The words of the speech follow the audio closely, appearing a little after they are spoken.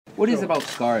What is it about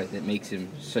Scar that makes him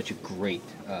such a great,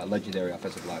 legendary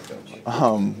offensive line coach?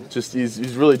 Just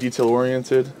he's really detail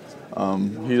oriented.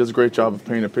 He does a great job of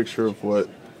painting a picture of what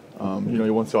he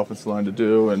wants the offensive line to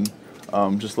do, and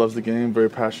just loves the game. Very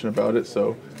passionate about it.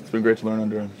 So it's been great to learn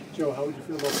under him. Joe, how would you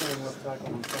feel about playing left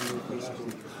tackle on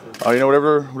Sunday?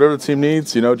 Whatever the team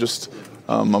needs. Just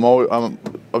I'm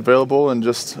available and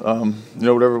just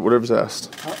whatever's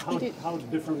asked. How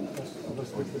different of a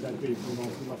switch would that be from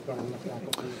left guard and left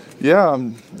tackle? Yeah,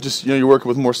 just you're working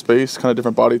with more space, kind of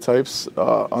different body types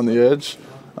on the edge.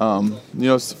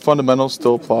 Fundamentals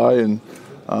still apply, and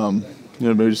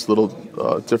maybe just a little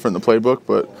different in the playbook,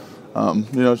 but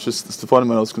it's the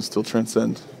fundamentals can still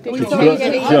transcend. Did you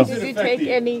take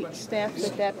any snaps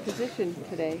at that position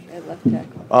today at left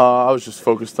tackle? I was just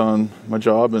focused on my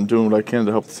job and doing what I can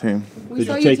to help the team. Did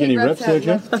you take any reps there,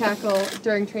 Jeff? Left tackle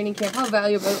during training camp. How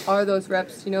valuable are those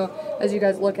reps, as you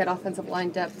guys look at offensive line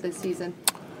depth this season?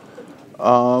 A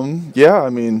lot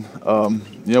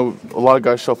of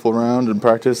guys shuffle around in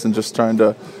practice and just trying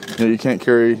to, you can't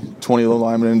carry 20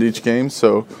 linemen into each game,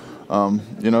 so,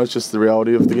 it's just the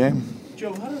reality of the game.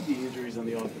 Joe, how did the injuries on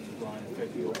the offensive line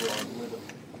affect the overall rhythm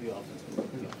of the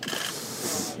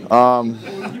offensive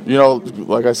line?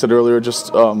 Like I said earlier,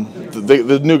 just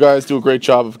the new guys do a great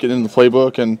job of getting in the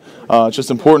playbook, and it's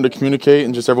just important to communicate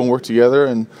and just everyone work together,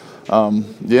 and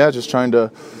just trying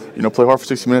to, play hard for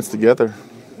 60 minutes together.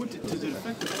 Does it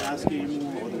affect the pass game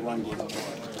or the run game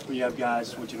when you have guys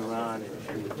switching around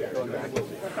and going back?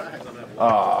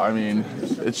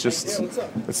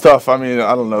 It's tough. I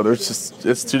don't know.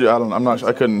 It's too. I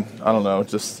don't know.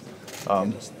 Just,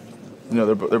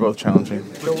 they're both challenging.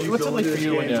 What's it like for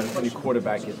you when your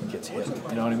quarterback gets hit? You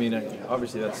know what I mean?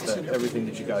 Obviously, that's everything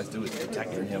that you guys do is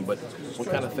protecting him. But what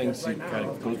kind of things do you kind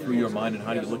of go through your mind, and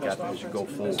how do you look at them as you go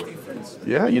forward?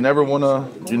 Yeah, you never wanna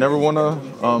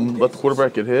let the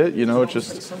quarterback get hit. It's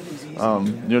just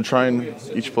try and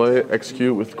each play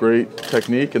execute with great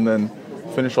technique, and then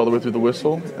finish all the way through the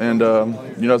whistle. And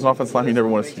as an offensive lineman, you never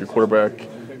want to see your quarterback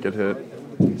get hit,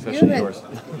 especially yours.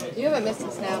 You haven't missed a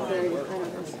snap there,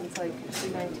 since like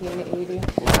 1980.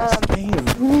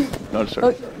 No, sure.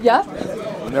 Oh, yeah?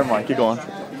 Never mind. Keep going.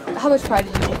 How much pride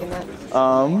did you take in that?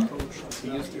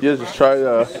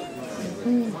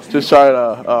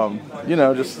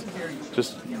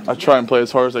 I try and play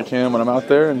as hard as I can when I'm out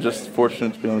there, and just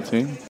fortunate to be on the team.